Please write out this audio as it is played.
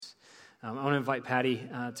I want to invite Patty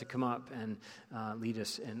to come up and lead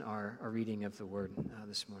us in our reading of the Word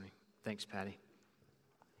this morning. Thanks, Patty.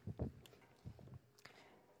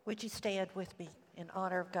 Would you stand with me in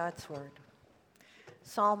honor of God's Word?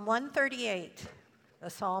 Psalm 138, a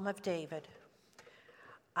psalm of David.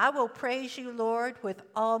 I will praise you, Lord, with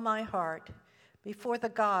all my heart. Before the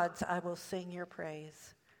gods I will sing your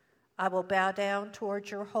praise. I will bow down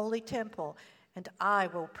towards your holy temple, and I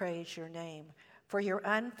will praise your name for your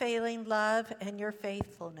unfailing love and your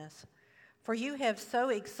faithfulness. For you have so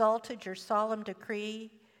exalted your solemn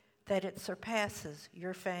decree that it surpasses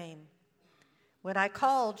your fame. When I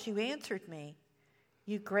called, you answered me.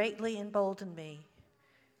 You greatly emboldened me.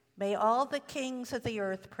 May all the kings of the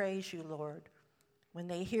earth praise you, Lord, when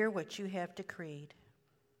they hear what you have decreed.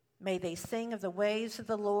 May they sing of the ways of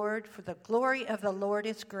the Lord, for the glory of the Lord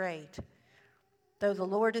is great. Though the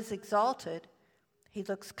Lord is exalted, he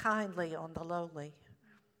looks kindly on the lowly.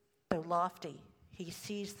 Though lofty, he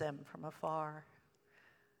sees them from afar.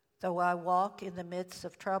 Though I walk in the midst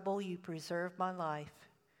of trouble, you preserve my life.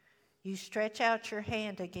 You stretch out your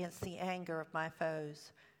hand against the anger of my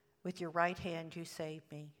foes. With your right hand you save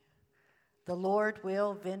me. The Lord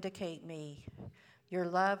will vindicate me. Your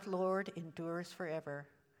love, Lord, endures forever.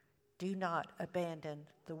 Do not abandon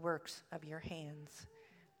the works of your hands.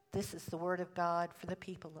 This is the word of God for the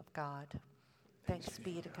people of God. Thanks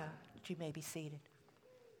be to God. You may be seated.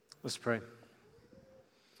 Let's pray.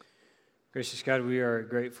 Gracious God, we are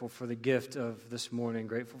grateful for the gift of this morning,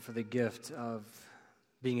 grateful for the gift of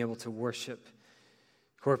being able to worship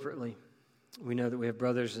corporately. We know that we have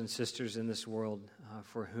brothers and sisters in this world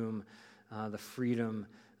for whom the freedom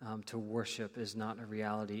to worship is not a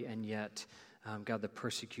reality, and yet, God, the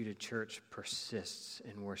persecuted church persists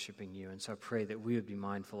in worshiping you. And so I pray that we would be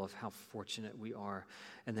mindful of how fortunate we are,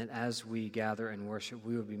 and that as we gather and worship,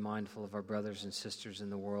 we would be mindful of our brothers and sisters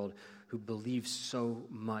in the world who believe so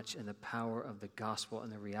much in the power of the gospel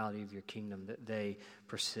and the reality of your kingdom that they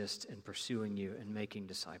persist in pursuing you and making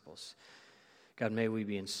disciples. God, may we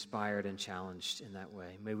be inspired and challenged in that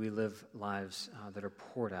way. May we live lives that are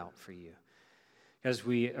poured out for you. As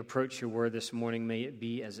we approach your word this morning, may it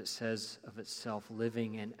be, as it says of itself,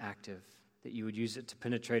 living and active, that you would use it to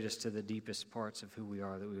penetrate us to the deepest parts of who we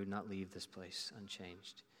are, that we would not leave this place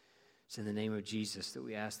unchanged. It's in the name of Jesus that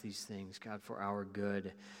we ask these things, God, for our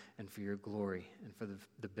good and for your glory and for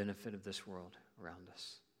the benefit of this world around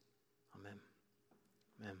us. Amen.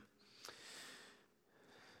 Amen.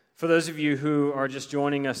 For those of you who are just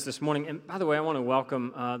joining us this morning, and by the way, I want to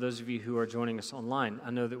welcome those of you who are joining us online.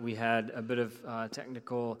 I know that we had a bit of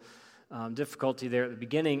technical difficulty there at the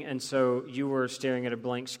beginning, and so you were staring at a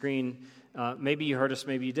blank screen. Maybe you heard us,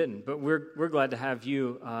 maybe you didn't, but we're glad to have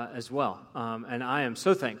you as well. And I am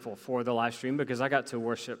so thankful for the live stream because I got to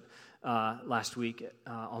worship last week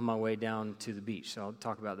on my way down to the beach. So I'll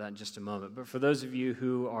talk about that in just a moment. But for those of you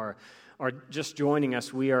who are just joining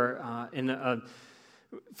us, we are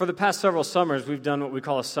for the past several summers, we've done what we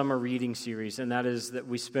call a summer reading series, and that is that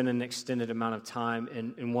we spend an extended amount of time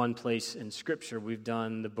in one place in Scripture. We've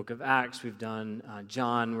done the book of Acts, we've done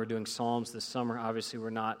John, we're doing Psalms this summer. Obviously, we're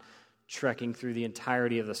not trekking through the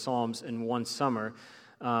entirety of the Psalms in one summer.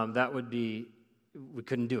 We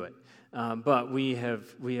couldn't do it. But we have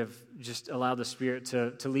just allowed the Spirit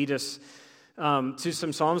to lead us to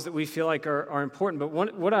some Psalms that we feel like are important. But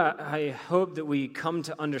what I hope that we come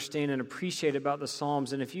to understand and appreciate about the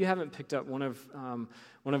Psalms, and if you haven't picked up one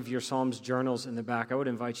of your Psalms journals in the back, I would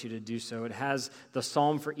invite you to do so. It has the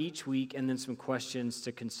Psalm for each week and then some questions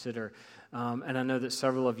to consider. And I know that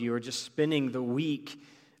several of you are just spending the week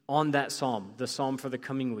on that psalm, the psalm for the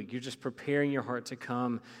coming week. You're just preparing your heart to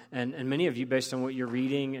come. And many of you, based on what you're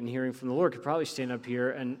reading and hearing from the Lord, could probably stand up here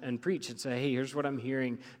and preach and say, hey, here's what I'm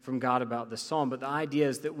hearing from God about this psalm. But the idea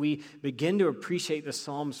is that we begin to appreciate the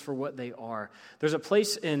Psalms for what they are. There's a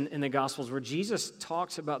place in the Gospels where Jesus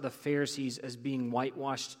talks about the Pharisees as being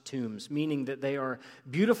whitewashed tombs, meaning that they are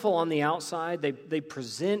beautiful on the outside. They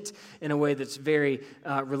present in a way that's very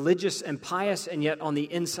religious and pious, and yet on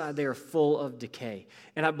the inside they are full of decay.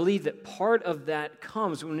 And I believe that part of that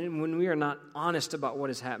comes when we are not honest about what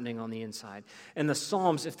is happening on the inside. And the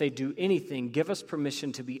Psalms, if they do anything, give us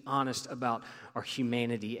permission to be honest about our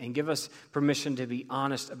humanity and give us permission to be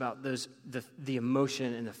honest about the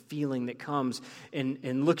emotion and the feeling that comes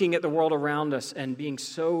in looking at the world around us and being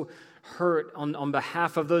so hurt on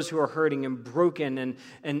behalf of those who are hurting and broken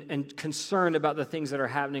and concerned about the things that are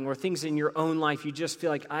happening, or things in your own life you just feel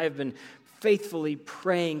like, I have been faithfully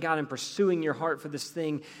praying, God, and pursuing your heart for this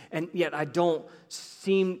thing, and yet I don't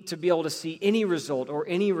seem to be able to see any result or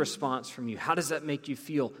any response from you. How does that make you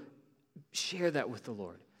feel? Share that with the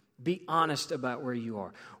Lord. Be honest about where you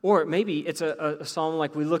are. Or maybe it's a psalm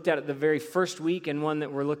like we looked at the very first week, and one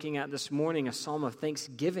that we're looking at this morning, a psalm of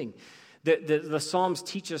thanksgiving. The Psalms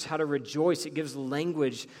teach us how to rejoice. It gives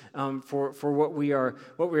language for what we are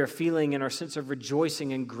feeling, and our sense of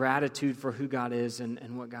rejoicing and gratitude for who God is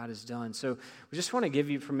and what God has done. So we just want to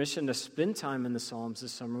give you permission to spend time in the Psalms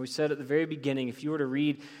this summer. We said at the very beginning, if you were to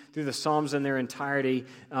read through the Psalms in their entirety,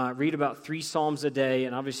 read about 3 Psalms a day,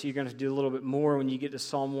 and obviously you're going to do a little bit more when you get to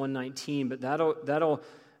Psalm 119, but that'll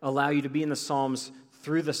allow you to be in the Psalms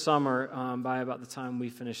through the summer by about the time we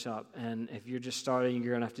finish up. And if you're just starting,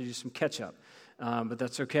 you're going to have to do some catch-up, but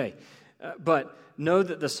that's okay. But know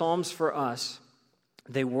that the Psalms for us,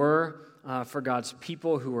 they were for God's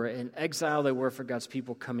people who were in exile. They were for God's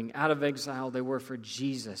people coming out of exile. They were for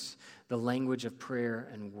Jesus, the language of prayer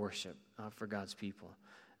and worship for God's people.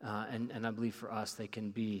 And I believe for us, they can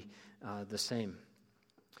be the same.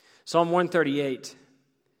 Psalm 138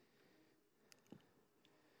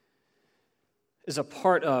 is a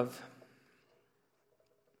part of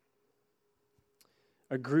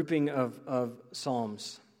a grouping of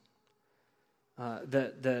psalms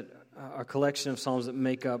that are a collection of psalms that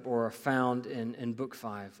make up or are found in Book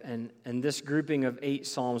 5. And this grouping of 8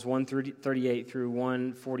 psalms, 138 through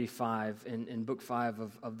 145 in Book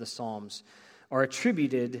 5 of the Psalms, are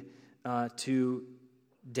attributed to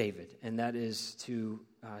David, and that is to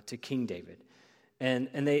King David.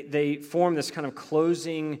 And they form this kind of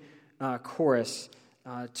closing chorus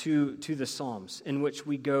to the Psalms, in which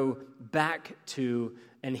we go back to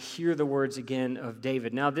and hear the words again of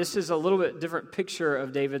David. Now, this is a little bit different picture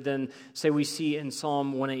of David than, say, we see in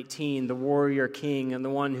Psalm 118, the warrior king and the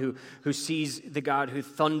one who sees the God who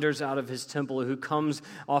thunders out of his temple, who comes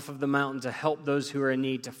off of the mountain to help those who are in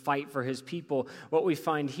need, to fight for his people. What we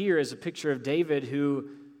find here is a picture of David who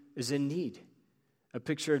is in need, a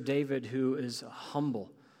picture of David who is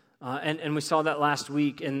humble. And we saw that last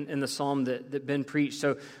week in the psalm that Ben preached.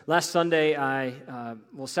 So last Sunday,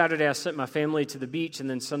 Saturday I sent my family to the beach, and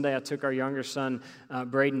then Sunday I took our younger son,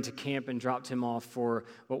 Braden, to camp and dropped him off for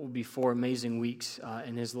what will be 4 amazing weeks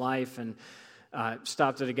in his life. And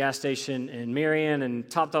stopped at a gas station in Marion and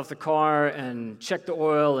topped off the car and checked the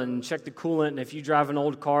oil and checked the coolant. And if you drive an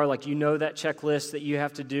old car, like, you know that checklist that you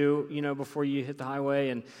have to do, before you hit the highway.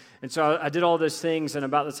 And so I did all those things, and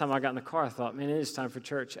about the time I got in the car, I thought, man, it is time for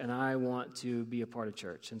church, and I want to be a part of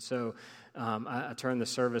church. And so I turned the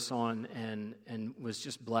service on and was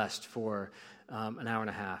just blessed for an hour and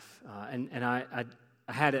a half. And I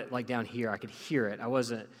had it like down here. I could hear it. I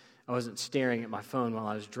wasn't staring at my phone while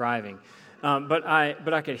I was driving. But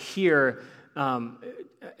I could hear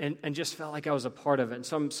and just felt like I was a part of it. And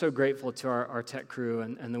so I'm so grateful to our tech crew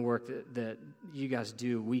and the work that you guys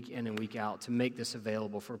do week in and week out to make this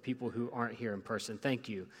available for people who aren't here in person. Thank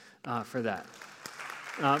you for that.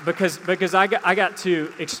 Because I got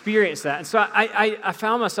to experience that. And so I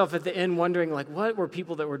found myself at the end wondering, like, what were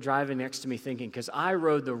people that were driving next to me thinking? Because I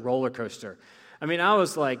rode the roller coaster. I mean, I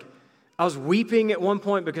was weeping at one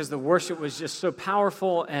point because the worship was just so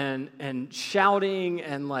powerful, and shouting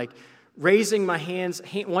and like raising my hands,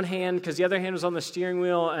 one hand because the other hand was on the steering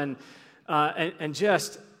wheel, and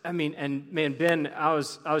just, I mean, and man, Ben, I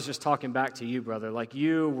was just talking back to you, brother. Like,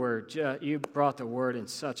 you brought the word in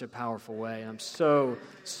such a powerful way. I'm so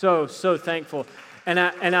thankful, and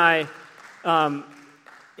I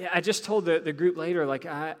just told the group later, like,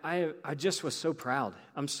 I just was so proud.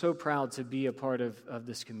 I'm so proud to be a part of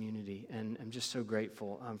this community, and I'm just so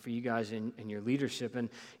grateful for you guys and your leadership. And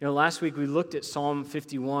last week we looked at Psalm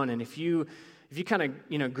 51, and if you kind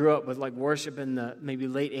of grew up with like worship in the maybe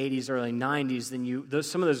late 80s, early 90s, then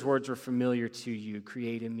some of those words were familiar to you.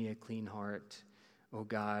 Create in me a clean heart, O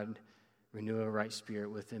God. Renew a right spirit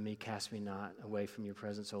within me. Cast me not away from your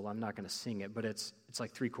presence. Oh, I'm not going to sing it, but it's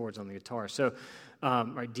like 3 chords on the guitar. So,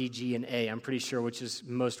 right, D, G, and A. I'm pretty sure, which is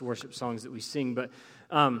most worship songs that we sing. But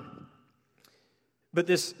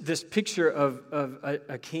this picture of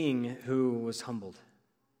a king who was humbled,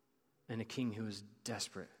 and a king who was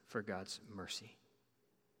desperate for God's mercy.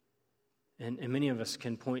 And many of us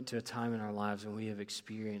can point to a time in our lives when we have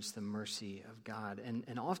experienced the mercy of God.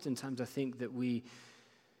 And oftentimes I think that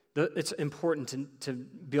it's important to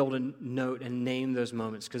be able to note and name those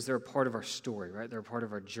moments because they're a part of our story, right? They're a part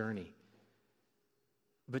of our journey.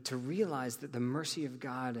 But to realize that the mercy of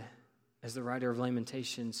God, as the writer of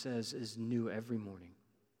Lamentation says, is new every morning.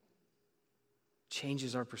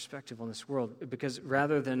 Changes our perspective on this world, because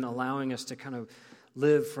rather than allowing us to kind of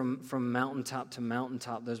live from mountaintop to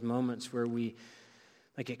mountaintop, those moments where we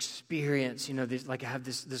experience, I have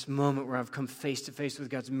this moment where I've come face to face with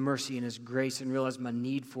God's mercy and His grace and realized my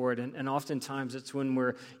need for it. And oftentimes it's when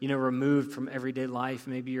we're, removed from everyday life.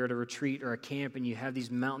 Maybe you're at a retreat or a camp and you have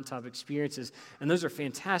these mountaintop experiences. And those are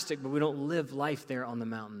fantastic, but we don't live life there on the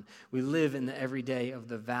mountain. We live in the everyday of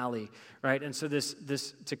the valley, right? And so this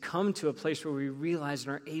to come to a place where we realize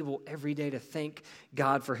and are able every day to thank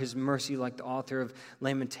God for His mercy, like the author of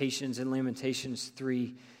Lamentations in Lamentations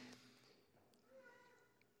 3.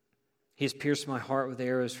 He has pierced my heart with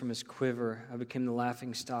arrows from His quiver. I became the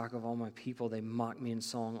laughing stock of all my people. They mock me in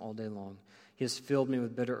song all day long. He has filled me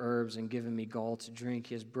with bitter herbs and given me gall to drink.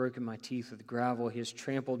 He has broken my teeth with gravel. He has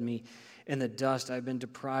trampled me in the dust. I have been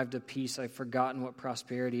deprived of peace. I have forgotten what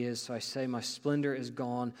prosperity is. So I say, my splendor is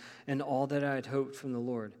gone and all that I had hoped from the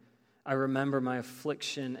Lord. I remember my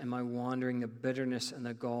affliction and my wandering, the bitterness and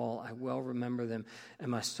the gall. I well remember them, and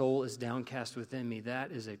my soul is downcast within me.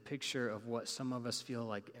 That is a picture of what some of us feel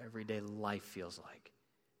like everyday life feels like.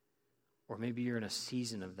 Or maybe you're in a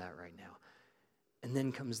season of that right now. And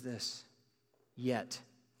then comes this. Yet,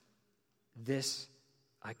 this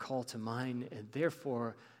I call to mind, and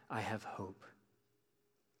therefore I have hope.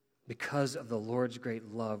 Because of the Lord's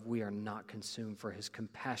great love, we are not consumed, for His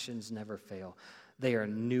compassions never fail. They are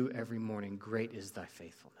new every morning. Great is thy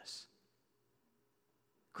faithfulness.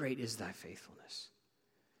 Great is thy faithfulness.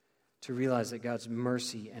 To realize that God's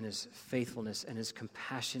mercy and His faithfulness and His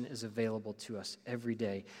compassion is available to us every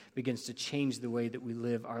day begins to change the way that we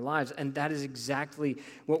live our lives. And that is exactly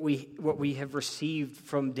what we have received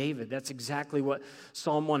from David. That's exactly what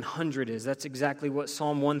Psalm 100 is. That's exactly what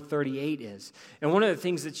Psalm 138 is. And one of the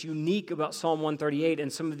things that's unique about Psalm 138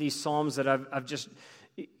 and some of these psalms that I've just,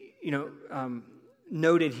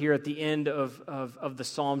 noted here at the end of the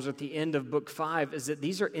Psalms, or at the end of Book 5, is that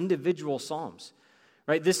these are individual psalms,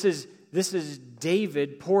 right? This is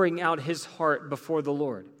David pouring out his heart before the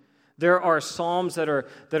Lord. There are psalms that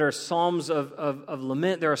are psalms of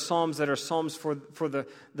lament. There are psalms that are psalms for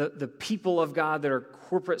the people of God, that are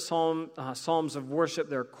corporate psalms of worship.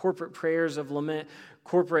 There are corporate prayers of lament,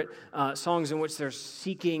 corporate songs in which they're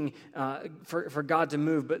seeking for God to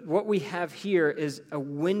move. But what we have here is a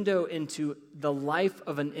window into the life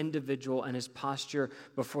of an individual and his posture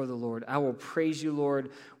before the Lord. I will praise you, Lord,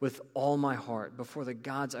 with all my heart. Before the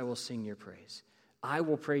gods, I will sing your praise. I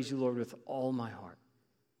will praise you, Lord, with all my heart.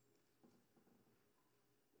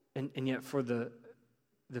 And yet for the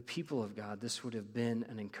people of God, this would have been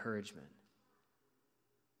an encouragement.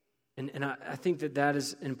 And I think that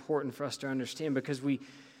is important for us to understand, because we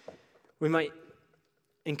might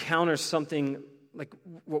encounter something like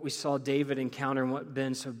what we saw David encounter and what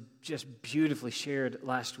Ben so just beautifully shared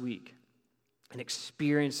last week, and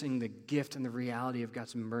experiencing the gift and the reality of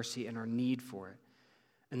God's mercy and our need for it.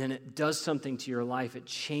 And then it does something to your life. It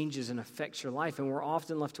changes and affects your life. And we're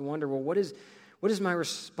often left to wonder, well, what is my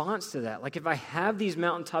response to that? Like, if I have these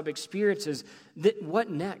mountaintop experiences, what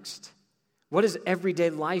next? What does everyday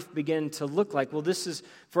life begin to look like? Well, this is,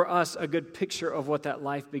 for us, a good picture of what that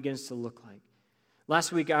life begins to look like.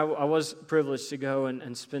 Last week, I was privileged to go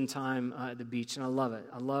and spend time at the beach, and I love it.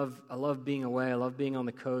 I love being away. I love being on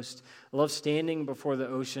the coast. I love standing before the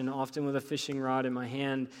ocean, often with a fishing rod in my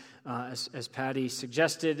hand. As Patty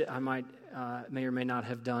suggested, I may or may not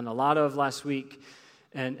have done a lot of last week,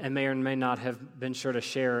 and may or may not have been sure to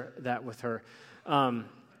share that with her.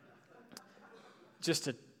 Just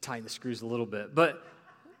to tighten the screws a little bit. But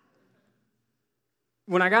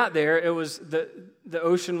when I got there, it was the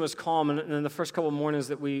ocean was calm, and in the first couple of mornings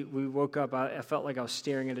that we woke up, I felt like I was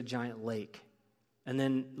staring at a giant lake. And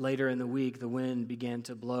then later in the week, the wind began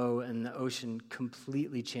to blow, and the ocean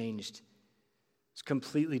completely changed. It's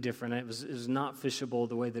completely different. It was not fishable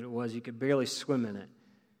the way that it was. You could barely swim in it.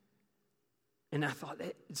 And I thought,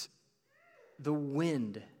 it's the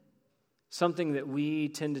wind, something that we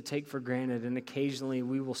tend to take for granted, and occasionally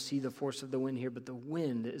we will see the force of the wind here, but the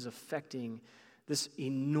wind is affecting this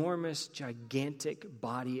enormous, gigantic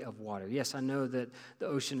body of water. Yes, I know that the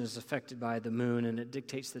ocean is affected by the moon and it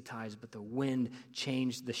dictates the tides, but the wind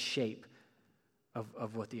changed the shape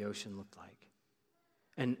of what the ocean looked like.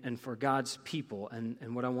 And for God's people,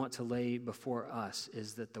 and what I want to lay before us,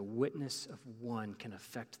 is that the witness of one can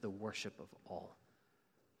affect the worship of all.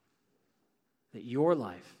 That your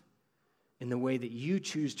life, in the way that you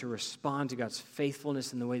choose to respond to God's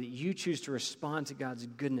faithfulness, in the way that you choose to respond to God's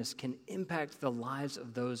goodness, can impact the lives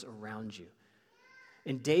of those around you.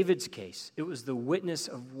 In David's case, it was the witness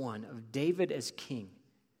of one, of David as king,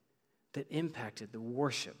 that impacted the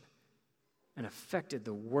worship and affected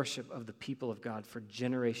the worship of the people of God for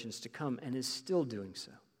generations to come, and is still doing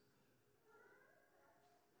so.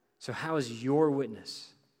 So how is your witness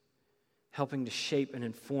helping to shape and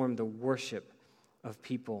inform the worship of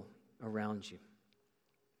people around you.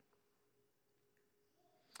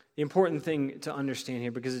 The important thing to understand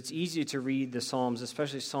here, because it's easy to read the Psalms,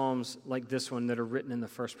 especially Psalms like this one that are written in the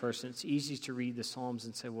first person, it's easy to read the Psalms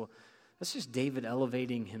and say, well, that's just David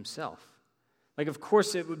elevating himself. Like, of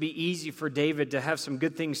course, it would be easy for David to have some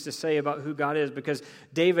good things to say about who God is because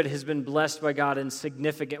David has been blessed by God in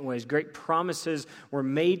significant ways. Great promises were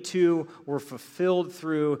made to, were fulfilled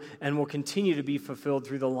through, and will continue to be fulfilled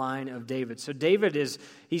through the line of David. So David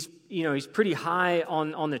he's pretty high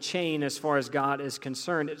on the chain as far as God is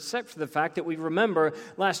concerned, except for the fact that we remember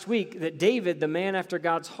last week that David, the man after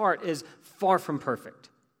God's heart, is far from perfect.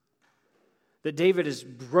 That David is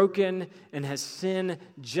broken and has sin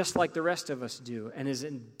just like the rest of us do and is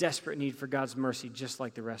in desperate need for God's mercy just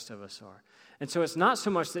like the rest of us are. And so it's not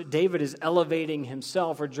so much that David is elevating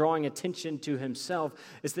himself or drawing attention to himself.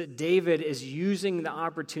 It's that David is using the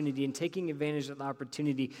opportunity and taking advantage of the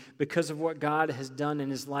opportunity because of what God has done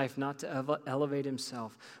in his life, not to elevate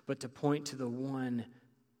himself, but to point to the one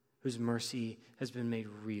whose mercy has been made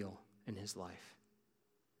real in his life.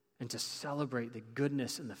 And to celebrate the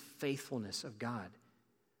goodness and the faithfulness of God.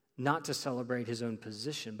 Not to celebrate his own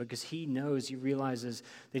position, because he realizes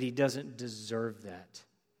that he doesn't deserve that.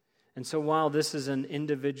 And so while this is an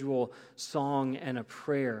individual song and a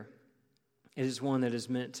prayer, it is one that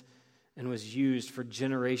is meant and was used for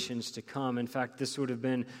generations to come. In fact, this would have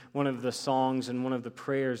been one of the songs and one of the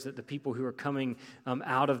prayers that the people who are coming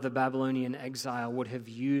out of the Babylonian exile would have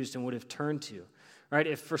used and would have turned to. Right?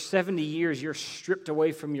 If for 70 years you're stripped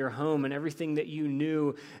away from your home and everything that you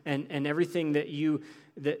knew and everything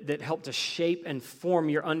that helped to shape and form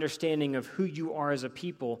your understanding of who you are as a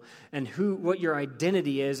people and what your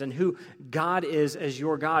identity is and who God is as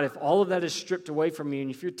your God, if all of that is stripped away from you and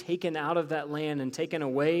if you're taken out of that land and taken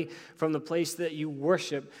away from the place that you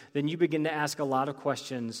worship, then you begin to ask a lot of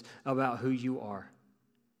questions about who you are.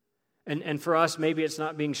 And for us, maybe it's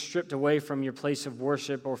not being stripped away from your place of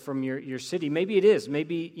worship or from your city. Maybe it is.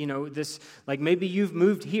 Maybe, maybe you've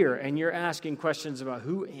moved here and you're asking questions about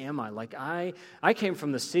who am I? Like, I came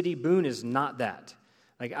from the city. Boone is not that.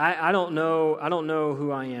 Like, I don't know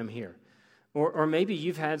who I am here. Or maybe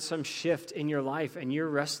you've had some shift in your life and you're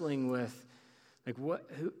wrestling with, like,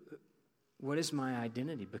 what is my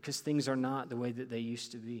identity? Because things are not the way that they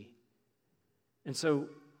used to be. And so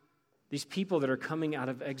these people that are coming out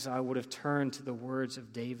of exile would have turned to the words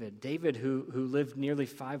of David. David, who lived nearly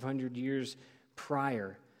 500 years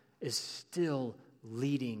prior, is still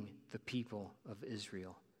leading the people of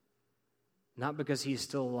Israel. Not because he's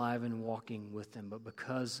still alive and walking with them, but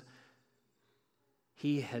because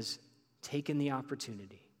he has taken the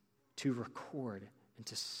opportunity to record and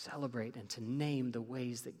to celebrate and to name the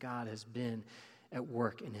ways that God has been at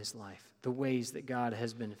work in his life, the ways that God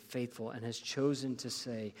has been faithful and has chosen to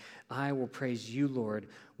say, I will praise you, Lord,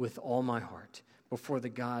 with all my heart. Before the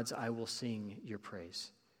gods, I will sing your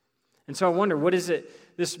praise. And so I wonder, what is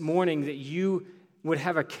it this morning that you would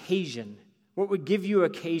have occasion, what would give you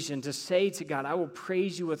occasion to say to God, I will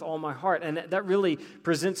praise you with all my heart? And that really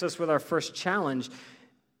presents us with our first challenge.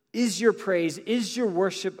 Is your praise, is your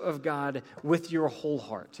worship of God with your whole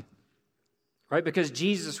heart? Right? Because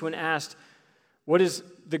Jesus, when asked, what is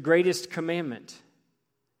the greatest commandment?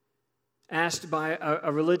 Asked by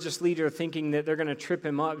a religious leader thinking that they're going to trip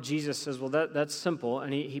him up, Jesus says, well, that's simple.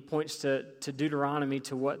 And he points to Deuteronomy,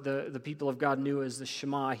 to what the people of God knew as the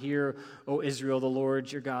Shema. Hear, O Israel, the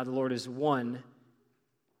Lord your God, the Lord is one.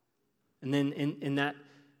 And then in that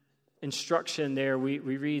instruction there, we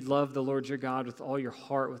read, love the Lord your God with all your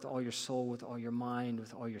heart, with all your soul, with all your mind,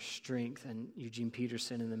 with all your strength. And Eugene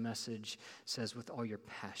Peterson in the Message says, with all your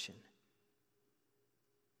passion.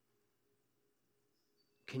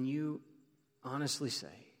 Can we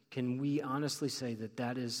honestly say that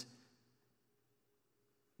that is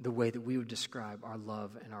the way that we would describe our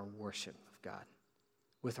love and our worship of God?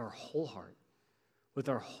 With our whole heart, with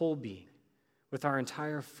our whole being, with our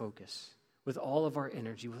entire focus, with all of our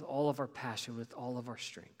energy, with all of our passion, with all of our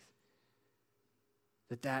strength.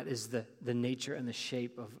 That is the nature and the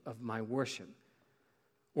shape of my worship.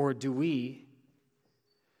 Or do we,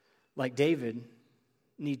 like David,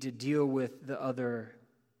 need to deal with the other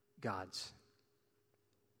gods?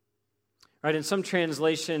 Right, and some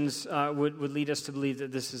translations would lead us to believe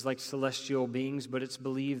that this is like celestial beings, but it's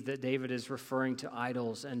believed that David is referring to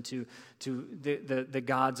idols and to the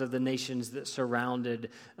gods of the nations that surrounded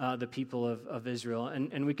the people of Israel.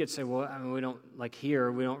 And we could say, well, I mean, we don't, like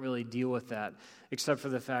here, we don't really deal with that, except for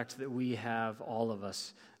the fact that we have, all of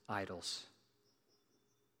us, idols.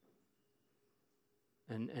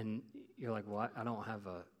 And you're like, well, I don't have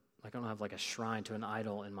Like I don't have like a shrine to an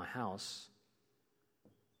idol in my house.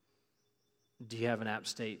 Do you have an App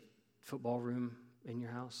State football room in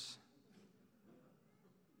your house?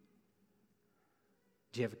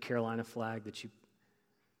 Do you have a Carolina flag that you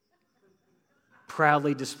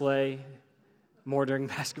proudly display more during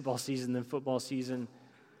basketball season than football season?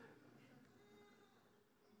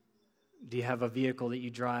 Do you have a vehicle that you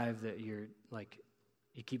drive that you're like,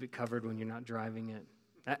 you keep it covered when you're not driving it?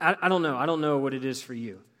 I don't know. I don't know what it is for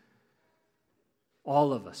you.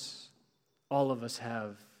 All of us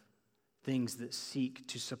have things that seek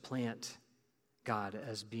to supplant God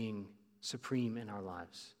as being supreme in our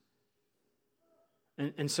lives.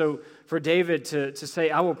 And so for David to say,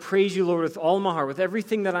 I will praise you, Lord, with all my heart, with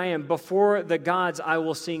everything that I am, before the gods I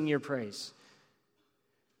will sing your praise.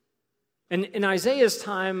 And in Isaiah's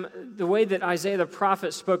time, the way that Isaiah the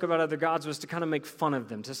prophet spoke about other gods was to kind of make fun of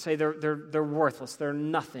them, to say they're worthless, they're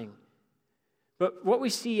nothing. But what we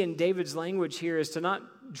see in David's language here is to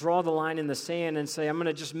not draw the line in the sand and say, I'm going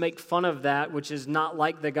to just make fun of that, which is not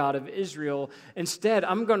like the God of Israel. Instead,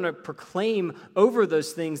 I'm going to proclaim over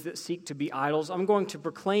those things that seek to be idols. I'm going to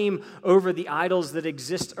proclaim over the idols that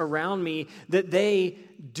exist around me that they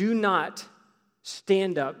do not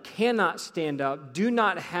stand up, cannot stand up,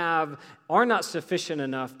 are not sufficient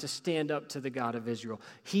enough to stand up to the God of Israel.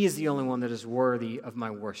 He is the only one that is worthy of my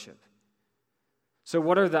worship. So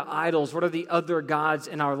what are the idols? What are the other gods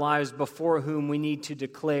in our lives before whom we need to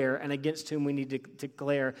declare and against whom we need to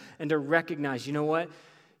declare and to recognize, you know what?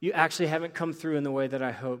 You actually haven't come through in the way that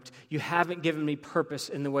I hoped. You haven't given me purpose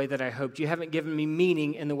in the way that I hoped. You haven't given me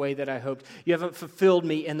meaning in the way that I hoped. You haven't fulfilled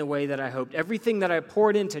me in the way that I hoped. Everything that I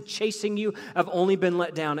poured into chasing you, I've only been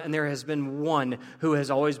let down, and there has been one who has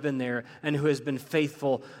always been there and who has been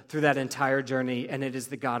faithful through that entire journey, and it is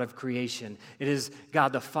the God of creation. It is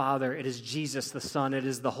God the Father. It is Jesus the Son. It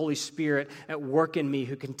is the Holy Spirit at work in me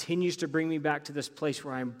who continues to bring me back to this place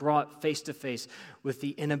where I am brought face to face with the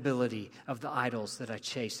inability of the idols that I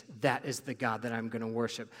chase. That is the God that I'm going to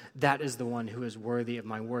worship. That is the one who is worthy of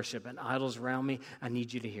my worship. And idols around me, I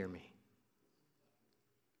need you to hear me.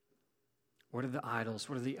 What are the idols?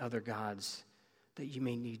 What are the other gods that you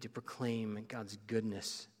may need to proclaim God's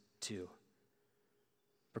goodness to?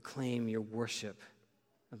 Proclaim your worship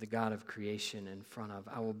of the God of creation in front of.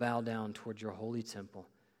 I will bow down toward your holy temple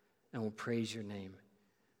and will praise your name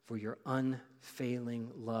for your unfailing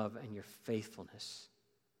love and your faithfulness.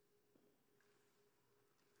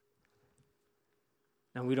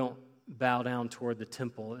 Now, we don't bow down toward the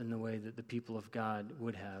temple in the way that the people of God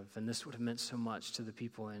would have, and this would have meant so much to the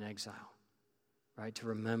people in exile, right? To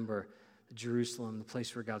remember Jerusalem, the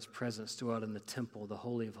place where God's presence dwelt in the temple, the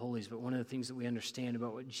Holy of Holies. But one of the things that we understand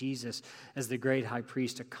about what Jesus, as the great high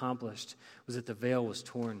priest, accomplished was that the veil was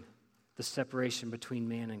torn. The separation between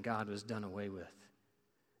man and God was done away with.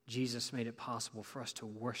 Jesus made it possible for us to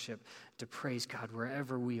worship, to praise God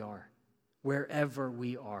wherever we are. Wherever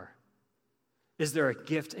we are. Is there a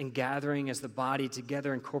gift in gathering as the body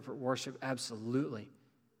together in corporate worship? Absolutely.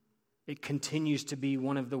 It continues to be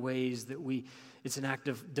one of the ways that it's an act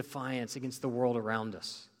of defiance against the world around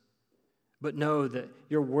us. But know that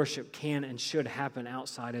your worship can and should happen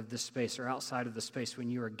outside of this space or outside of the space when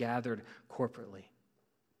you are gathered corporately.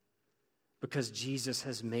 Because Jesus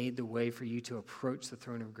has made the way for you to approach the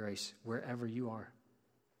throne of grace wherever you are.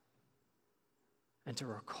 And to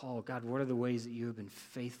recall, God, what are the ways that you have been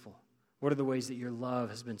faithful? What are the ways that your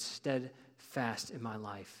love has been steadfast in my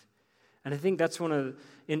life? And I think that's one of,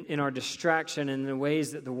 in our distraction and the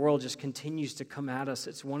ways that the world just continues to come at us,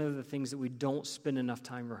 it's one of the things that we don't spend enough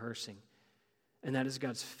time rehearsing. And that is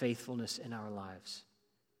God's faithfulness in our lives.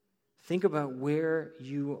 Think about where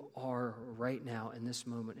you are right now in this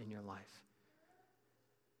moment in your life.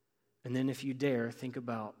 And then if you dare, think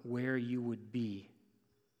about where you would be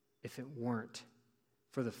if it weren't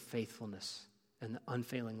for the faithfulness and the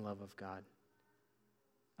unfailing love of God.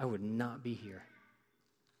 I would not be here.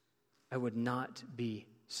 I would not be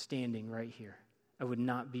standing right here. I would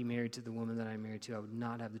not be married to the woman that I'm married to. I would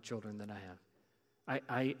not have the children that I have.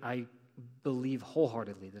 I believe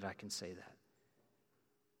wholeheartedly that I can say that.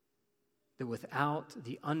 That without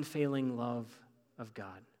the unfailing love of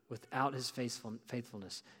God, without his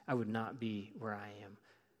faithfulness, I would not be where I am.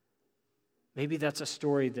 Maybe that's a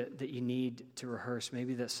story that you need to rehearse.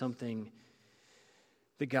 Maybe that's something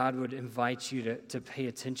that God would invite you to pay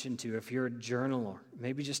attention to. If you're a journaler,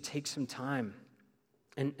 maybe just take some time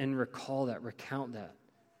and recall that, recount that.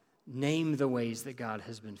 Name the ways that God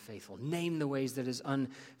has been faithful. Name the ways that his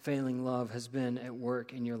unfailing love has been at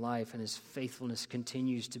work in your life and his faithfulness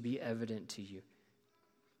continues to be evident to you.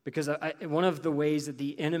 Because one of the ways that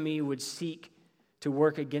the enemy would seek to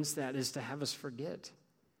work against that is to have us forget.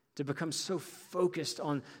 to become so focused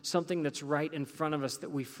on something that's right in front of us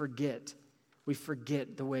that we forget. We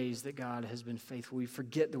forget the ways that God has been faithful. We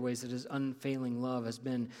forget the ways that his unfailing love has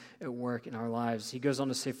been at work in our lives. He goes on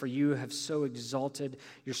to say, for you have so exalted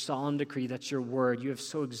your solemn decree, that's your word. You have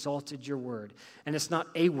so exalted your word. And it's not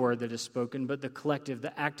a word that is spoken, but the collective,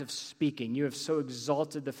 the act of speaking. You have so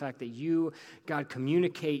exalted the fact that you, God,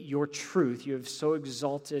 communicate your truth. You have so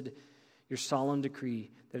exalted your solemn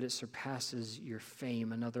decree that it surpasses your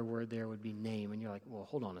fame. Another word there would be name. And you're like, well,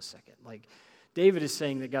 hold on a second. David is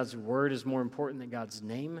saying that God's word is more important than God's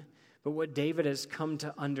name, but what David has come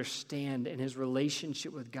to understand in his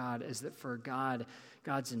relationship with God is that for God,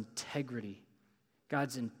 God's integrity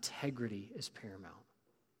is paramount.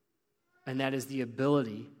 And that is the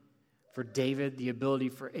ability for David, the ability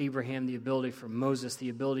for Abraham, the ability for Moses, the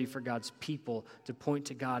ability for God's people to point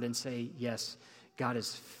to God and say, yes, God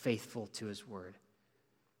is faithful to his word.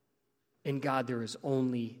 In God, there is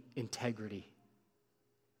only integrity.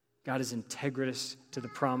 God is integritous to the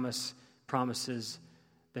promises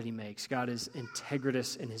that he makes. God is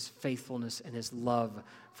integritous in his faithfulness and his love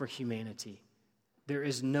for humanity. There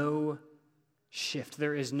is no shift.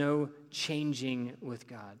 There is no changing with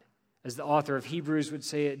God. As the author of Hebrews would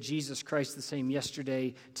say it, Jesus Christ the same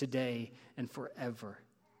yesterday, today, and forever.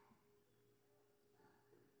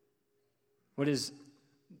 What is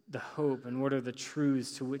the hope and what are the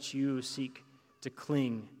truths to which you seek to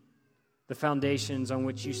cling? The foundations on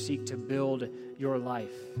which you seek to build your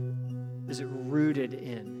life? Is it rooted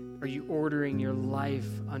in? Are you ordering your life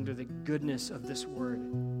under the goodness of this word?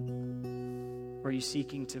 Or are you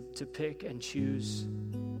seeking to pick and choose?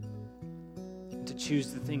 And to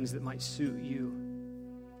choose the things that might suit you?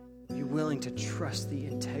 Are you willing to trust the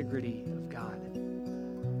integrity of God?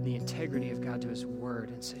 The integrity of God to his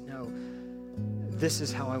word and say, no, this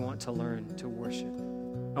is how I want to learn to worship.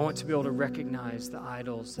 I want to be able to recognize the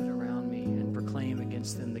idols that are around me and proclaim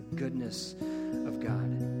against them the goodness of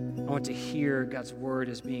God. I want to hear God's word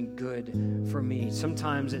as being good for me.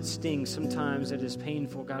 Sometimes it stings. Sometimes it is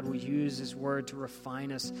painful. God will use his word to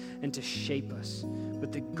refine us and to shape us.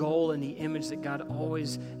 But the goal and the image that God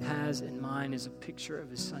always has in mind is a picture of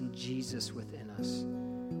his son Jesus within us,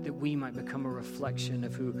 that we might become a reflection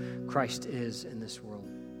of who Christ is in this world.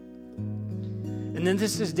 And then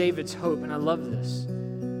this is David's hope, and I love this.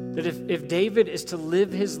 That if David is to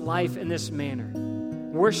live his life in this manner,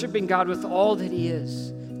 worshiping God with all that he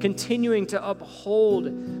is, continuing to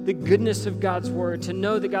uphold the goodness of God's word, to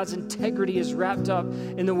know that God's integrity is wrapped up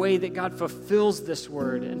in the way that God fulfills this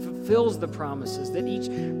word and fulfills the promises, that each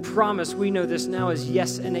promise, we know this now, is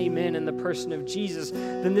yes and amen in the person of Jesus,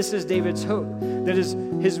 then this is David's hope, that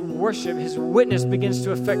his worship, his witness begins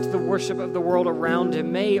to affect the worship of the world around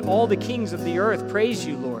him. May all the kings of the earth praise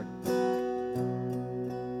you, Lord,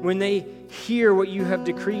 when they hear what you have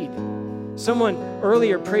decreed. Someone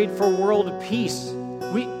earlier prayed for world peace.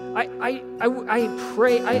 I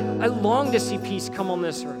pray, I long to see peace come on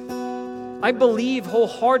this earth. I believe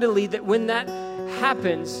wholeheartedly that when that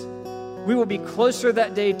happens, we will be closer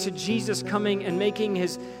that day to Jesus coming and making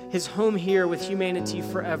his home here with humanity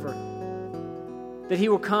forever. That he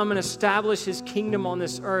will come and establish his kingdom on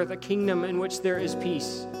this earth, a kingdom in which there is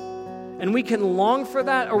peace. And we can long for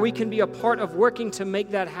that, or we can be a part of working to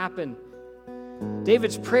make that happen.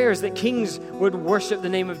 David's prayer is that kings would worship the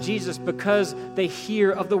name of Jesus because they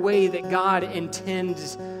hear of the way that God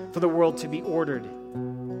intends for the world to be ordered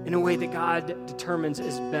in a way that God determines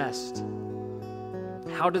is best.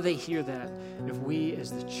 How do they hear that if we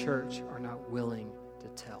as the church are not willing to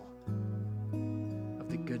tell of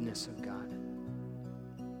the goodness of God?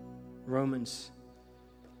 Romans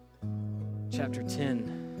chapter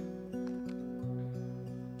 10.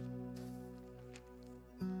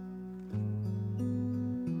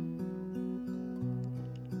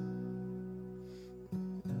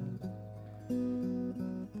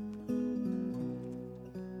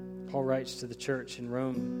 Paul writes to the church in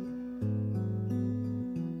Rome,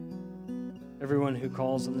 everyone who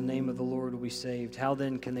calls on the name of the Lord will be saved. How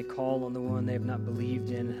then can they call on the one they have not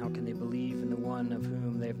believed in? And how can they believe in the one of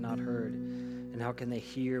whom they have not heard? And how can they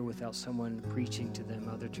hear without someone preaching to them?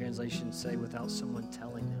 Other translations say without someone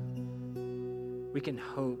telling them. We can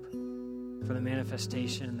hope for the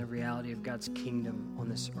manifestation and the reality of God's kingdom on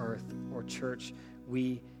this earth. Or church,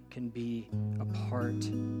 we can be a part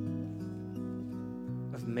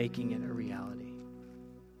of making it a reality.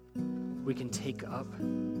 We can take up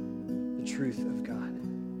the truth of God.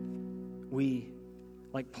 We,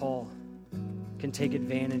 like Paul, can take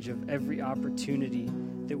advantage of every opportunity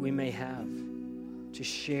that we may have to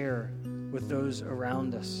share with those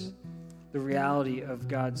around us the reality of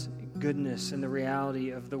God's goodness and the reality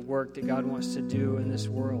of the work that God wants to do in this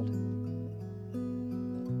world.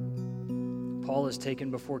 Paul is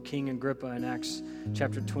taken before King Agrippa in Acts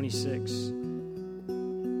chapter 26.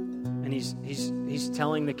 And he's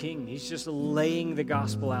telling the king, he's just laying the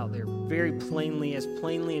gospel out there very plainly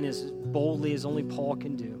and as boldly as only Paul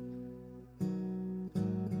can do.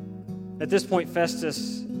 At this point,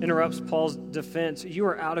 Festus interrupts Paul's defense. "You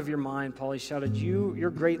are out of your mind," Paul, he shouted.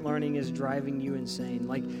 Your great learning is driving you insane.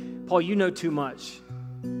 Like, Paul, you know too much.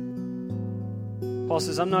 Paul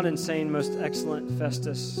says, "I'm not insane, most excellent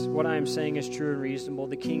Festus. What I am saying is true and reasonable.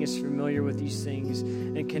 The king is familiar with these things,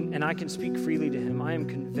 and I can speak freely to him. I am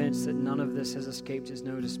convinced that none of this has escaped his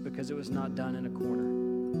notice because it was not done in a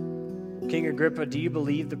corner. King Agrippa, do you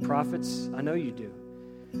believe the prophets? I know you do."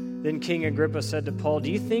 Then King Agrippa said to Paul,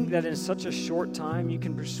 "Do you think that in such a short time you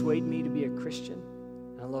can persuade me to be a Christian?"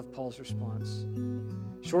 And I love Paul's response.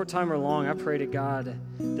 "Short time or long, I pray to God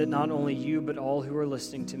that not only you, but all who are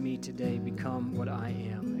listening to me today become what I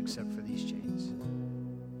am, except for these chains."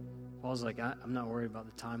 Paul's like, I'm not worried about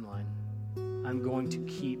the timeline. I'm going to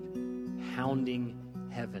keep hounding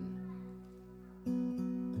heaven.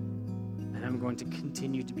 And I'm going to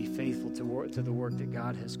continue to be faithful to the work that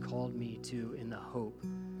God has called me to in the hope,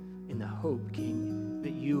 King,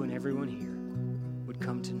 that you and everyone here would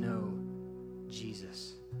come to know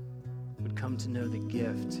Jesus, would come to know the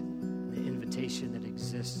gift and the invitation that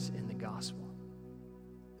exists in the gospel.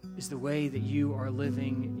 Is the way that you are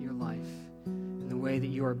living your life and the way that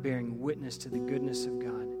you are bearing witness to the goodness of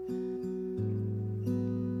God,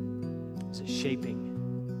 is it shaping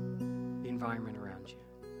the environment around you?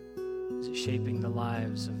 Is it shaping the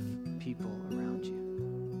lives of people around you?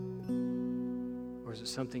 Or is it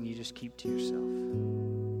something you just keep to yourself?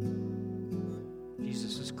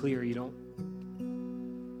 Jesus is clear. You don't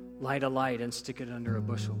light a light and stick it under a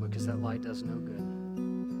bushel because that light does no good.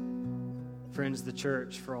 Friends, the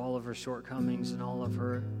church, for all of her shortcomings and all of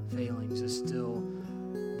her failings, is still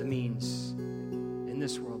the means in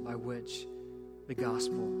this world by which the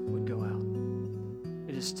gospel would go out.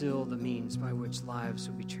 It is still the means by which lives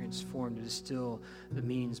would be transformed. It is still the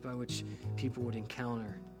means by which people would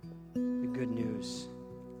encounter the good news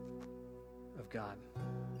of God.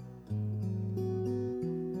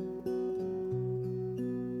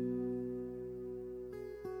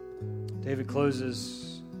 David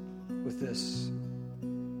closes with this: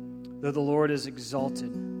 "Though the Lord is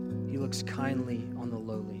exalted, he looks kindly on the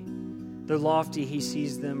lowly. Though lofty, he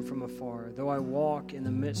sees them from afar. Though I walk in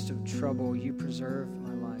the midst of trouble, you preserve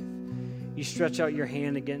my life. You stretch out your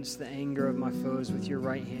hand against the anger of my foes. With your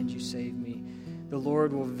right hand you save me. The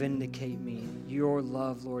Lord will vindicate me. Your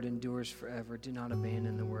love, Lord, endures forever. Do not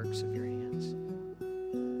abandon the works of your hands."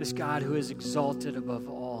 This God who is exalted above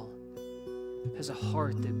all has a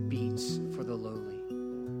heart that beats for the lowly.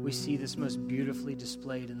 We see this most beautifully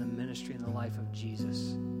displayed in the ministry and the life of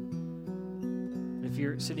Jesus. And if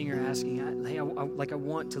you're sitting here asking, hey, I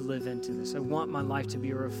want to live into this. I want my life to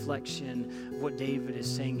be a reflection of what David is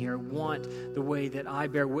saying here. I want the way that I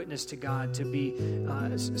bear witness to God to be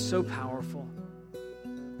so powerful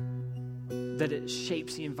that it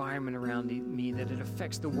shapes the environment around me, that it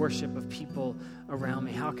affects the worship of people around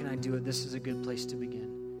me. How can I do it? This is a good place to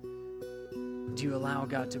begin. Do you allow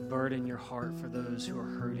God to burden your heart for those who are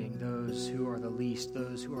hurting, those who are the least,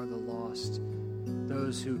 those who are the lost,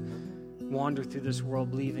 those who wander through this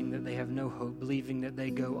world believing that they have no hope, believing that they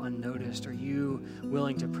go unnoticed? Are you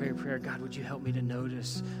willing to pray a prayer? God, would you help me to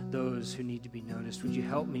notice those who need to be noticed? Would you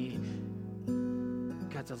help me,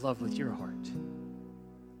 God, to love with your heart?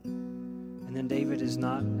 And then David is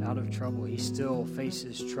not out of trouble. He still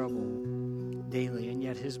faces trouble daily, and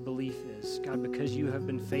yet his belief is, God, because you have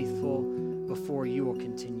been faithful before, you will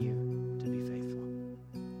continue to be faithful.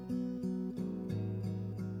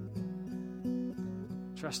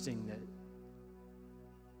 Trusting that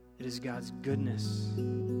it is God's goodness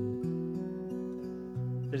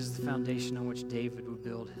that is the foundation on which David would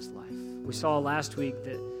build his life. We saw last week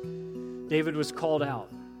that David was called out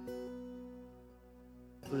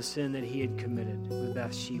for the sin that he had committed with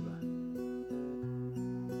Bathsheba. And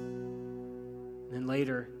then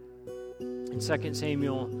later, in 2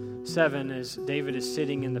 Samuel 7, as David is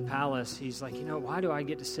sitting in the palace, he's like, why do I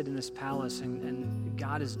get to sit in this palace and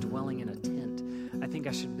God is dwelling in a tent? I think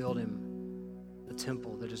I should build him a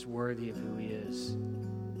temple that is worthy of who he is.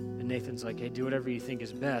 And Nathan's like, hey, do whatever you think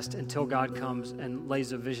is best, until God comes and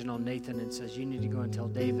lays a vision on Nathan and says, you need to go and tell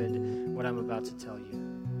David what I'm about to tell you.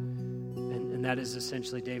 And that is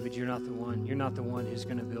essentially, David, you're not the one. You're not the one who's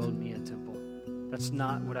going to build me a temple. That's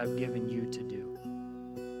not what I've given you to do.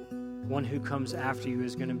 One who comes after you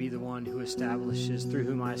is going to be the one who establishes, through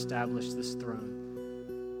whom I establish this throne.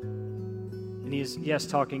 And he is, yes,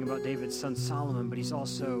 talking about David's son Solomon, but he's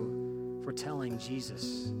also foretelling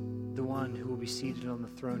Jesus, the one who will be seated on the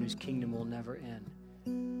throne, whose kingdom will never end.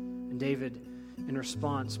 And David, in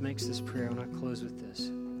response, makes this prayer. I'm going to close with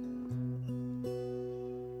this.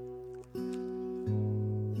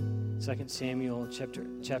 2 Samuel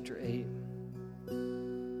chapter 8.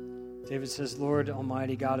 David says, Lord,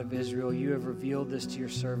 Almighty God of Israel, you have revealed this to your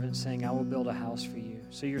servant, saying, I will build a house for you.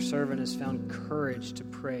 So your servant has found courage to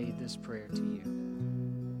pray this prayer to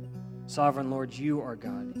you. Sovereign Lord, you are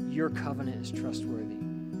God. Your covenant is trustworthy.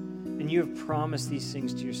 And you have promised these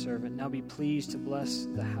things to your servant. Now be pleased to bless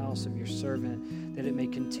the house of your servant, that it may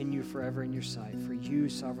continue forever in your sight. For you,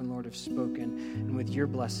 Sovereign Lord, have spoken, and with your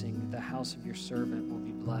blessing, the house of your servant will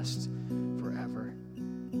be blessed forever.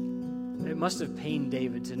 It must have pained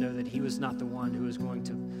David to know that he was not the one who was going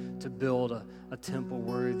to build a temple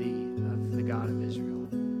worthy of the God of Israel.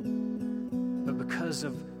 But because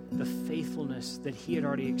of the faithfulness that he had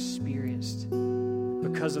already experienced,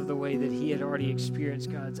 because of the way that he had already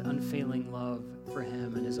experienced God's unfailing love for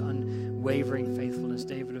him and his unwavering faithfulness,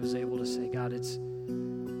 David was able to say, God,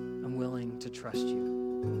 I'm willing to trust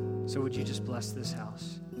you. So would you just bless this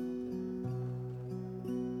house?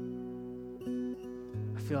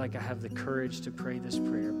 I feel like I have the courage to pray this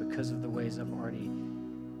prayer because of the ways I've already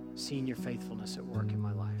seen your faithfulness at work in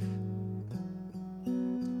my life.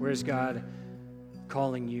 Where's God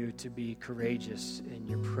calling you to be courageous in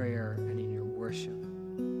your prayer and in your worship?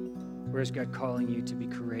 Where's God calling you to be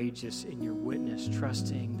courageous in your witness,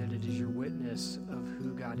 trusting that it is your witness of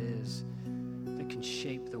who God is that can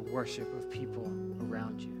shape the worship of people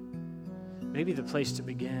around you? Maybe the place to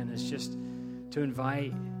begin is just to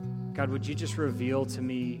invite God, would you just reveal to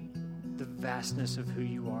me the vastness of who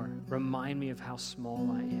you are? Remind me of how small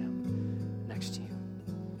I am next to you.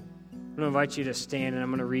 I'm going to invite you to stand, and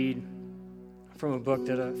I'm going to read from a book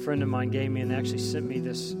that a friend of mine gave me, and they actually sent me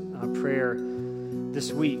this prayer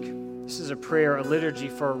this week. This is a prayer, a liturgy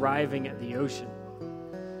for arriving at the ocean.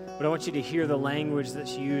 But I want you to hear the language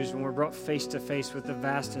that's used when we're brought face to face with the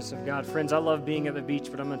vastness of God. Friends, I love being at the beach,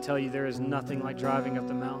 but I'm going to tell you there is nothing like driving up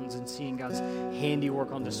the mountains and seeing God's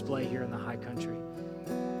handiwork on display here in the high country.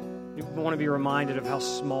 You want to be reminded of how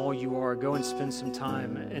small you are. Go and spend some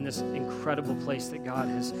time in this incredible place that God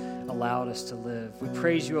has allowed us to live. We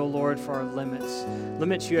praise you, O Lord, for our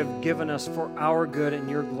limits you have given us for our good and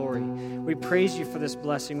your glory. We praise you for this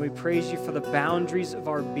blessing. We praise you for the boundaries of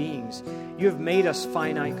our beings. You have made us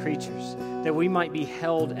finite creatures that we might be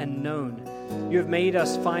held and known. You have made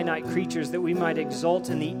us finite creatures that we might exult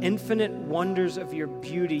in the infinite wonders of your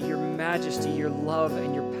beauty, your majesty, your love,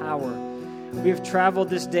 and your power. We have traveled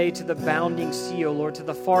this day to the bounding sea, O Lord, to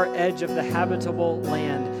the far edge of the habitable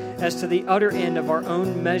land, as to the utter end of our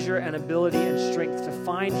own measure and ability and strength, to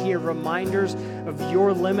find here reminders of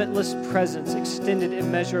your limitless presence extended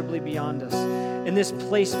immeasurably beyond us. In this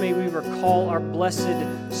place may we recall our blessed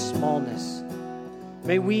smallness.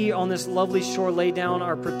 May we on this lovely shore lay down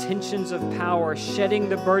our pretensions of power, shedding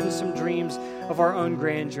the burdensome dreams of our own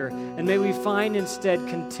grandeur. And may we find instead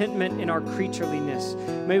contentment in our creatureliness.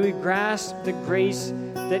 May we grasp the grace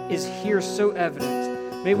that is here so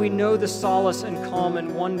evident. May we know the solace and calm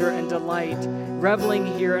and wonder and delight, reveling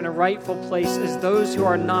here in a rightful place as those who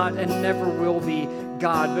are not and never will be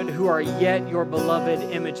God, but who are yet your beloved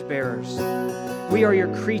image bearers. We are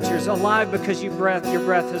your creatures, alive because your breath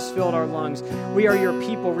has filled our lungs. We are your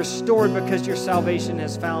people, restored because your salvation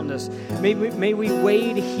has found us. May we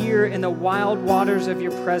wade here in the wild waters of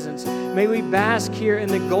your presence. May we bask here in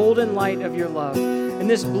the golden light of your love. In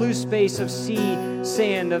this blue space of sea,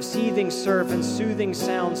 sand, of seething surf and soothing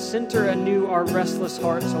sound, center anew our restless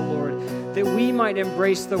hearts, O Lord, that we might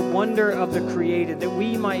embrace the wonder of the created, that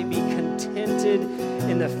we might be contented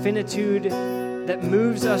in the finitude that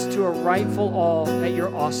moves us to a rightful awe at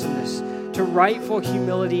your awesomeness, to rightful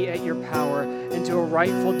humility at your power, and to a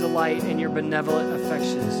rightful delight in your benevolent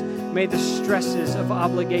affections. May the stresses of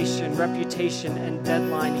obligation, reputation, and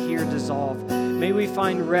deadline here dissolve. May we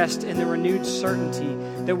find rest in the renewed certainty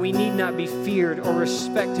that we need not be feared or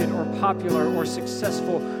respected or popular or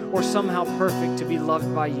successful or somehow perfect to be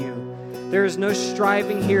loved by you. There is no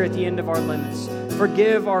striving here at the end of our limits.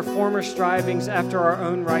 Forgive our former strivings after our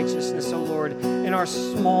own righteousness, O Lord. In our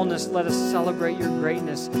smallness, let us celebrate your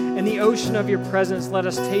greatness. In the ocean of your presence, let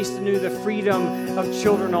us taste anew the freedom of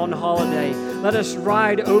children on holiday. Let us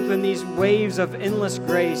ride open these waves of endless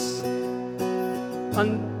grace.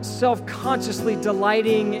 self-consciously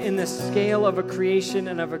delighting in the scale of a creation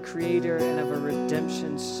and of a creator and of a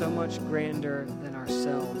redemption so much grander than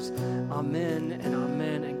ourselves. Amen and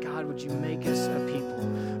amen. And God, would you make us a people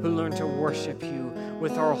who learn to worship you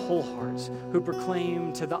with our whole hearts, who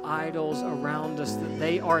proclaim to the idols around us that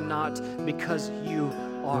they are not because you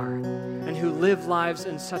are, and who live lives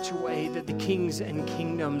in such a way that the kings and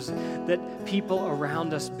kingdoms that people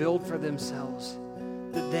around us build for themselves,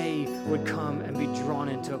 that they would come and be drawn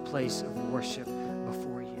into a place of worship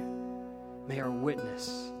before you. May our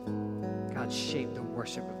witness, God, shape the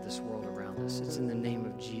worship of this world around us. It's in the name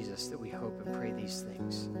of Jesus that we hope and pray these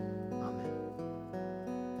things.